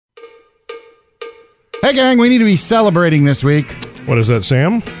Hey, gang, we need to be celebrating this week. What is that,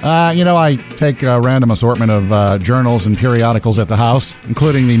 Sam? I take a random assortment of journals and periodicals at the house,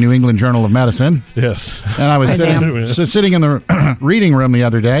 including the New England Journal of Medicine. Yes. And I was sitting in the reading room the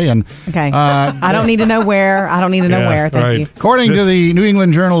other day, and I don't need to know where. Thank you. According to the New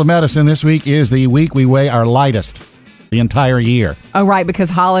England Journal of Medicine, this week is the week we weigh our lightest the entire year. Oh, right, because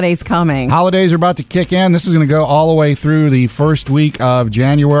holidays coming. Holidays are about to kick in. This is going to go all the way through the first week of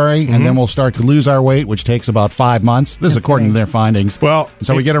January, and then we'll start to lose our weight, which takes about 5 months. This is according to their findings. Well,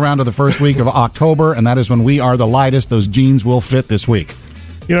 so we get around to the first week of October, and that is when we are the lightest. Those jeans will fit this week.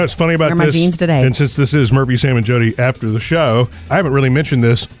 You know, it's funny about Wear this. my jeans today. And since this is Murphy, Sam, and Jody after the show, I haven't really mentioned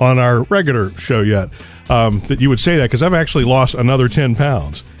this on our regular show yet, that you would say that, because I've actually lost another 10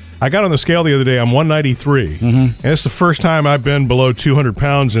 pounds. I got on the scale the other day. I'm 193, and it's the first time I've been below 200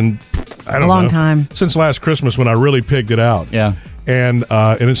 pounds in, I don't know. A long time. Since last Christmas when I really pigged it out. Yeah. And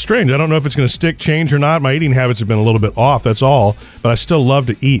it's strange. I don't know if it's going to stick, change, or not. My eating habits have been a little bit off, that's all. But I still love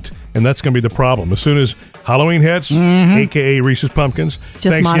to eat, and that's going to be the problem. As soon as Halloween hits, a.k.a. Reese's Pumpkins, Just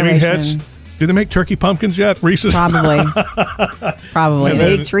Thanksgiving moderation. hits. Do they make turkey pumpkins yet, Reese's? Probably. And They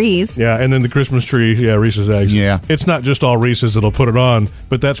then- eat trees. Yeah, and then the Christmas tree, Reese's eggs. Yeah. It's not just all Reese's that'll put it on,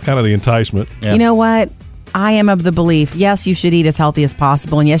 but that's kind of the enticement. Yeah. You know what? I am of the belief, yes, you should eat as healthy as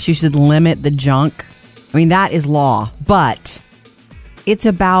possible, and yes, you should limit the junk. I mean, that is law. But it's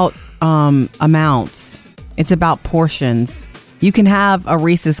about amounts. It's about portions. You can have a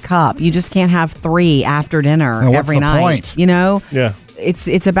Reese's cup. You just can't have 3 after dinner Well, what's every the night. point? You know? Yeah.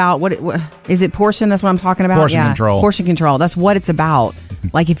 It's about what is it portion? That's what I'm talking about. Portion control. Portion control. That's what it's about.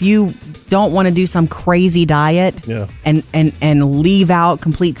 Like if you don't want to do some crazy diet and leave out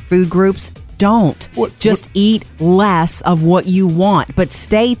complete food groups, don't. Just eat less of what you want, but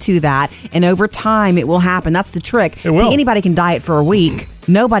stay to that, and over time it will happen. That's the trick. It will. Anybody can diet for a week.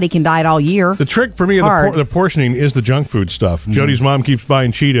 Nobody can diet all year. The trick for me, It's hard. the portioning, is the junk food stuff. Jody's mom keeps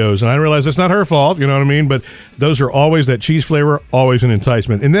buying Cheetos, and I realize that's not her fault, you know what I mean? But those are always, that cheese flavor, always an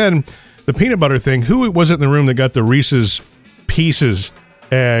enticement. And then the peanut butter thing, who was it in the room that got the Reese's Pieces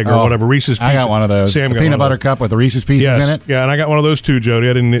egg or whatever, Reese's Pieces? I got one of those. Sam the got peanut one of butter those. cup with the Reese's Pieces in it. Yeah, and I got one of those too, Jody.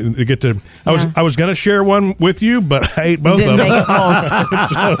 I didn't get to. I was going to share one with you, but I ate both Didn't of them. make it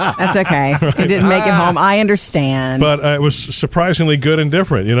home. That's okay. It didn't make it home. I understand. But it was surprisingly good and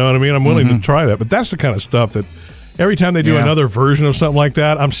different. You know what I mean? I'm willing to try that. But that's the kind of stuff that every time they do another version of something like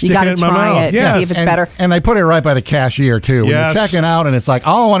that, I'm sticking it in my mouth. It to see if it's better. And they put it right by the cashier, too. When Yes. you're checking out, and it's like,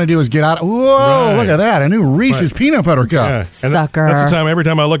 all I want to do is get out. Whoa, Right. look at that. A new Reese's peanut butter cup. Yeah. And Sucker. That's the time every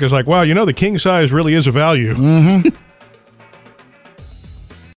time I look, it's like, wow, the king size really is a value.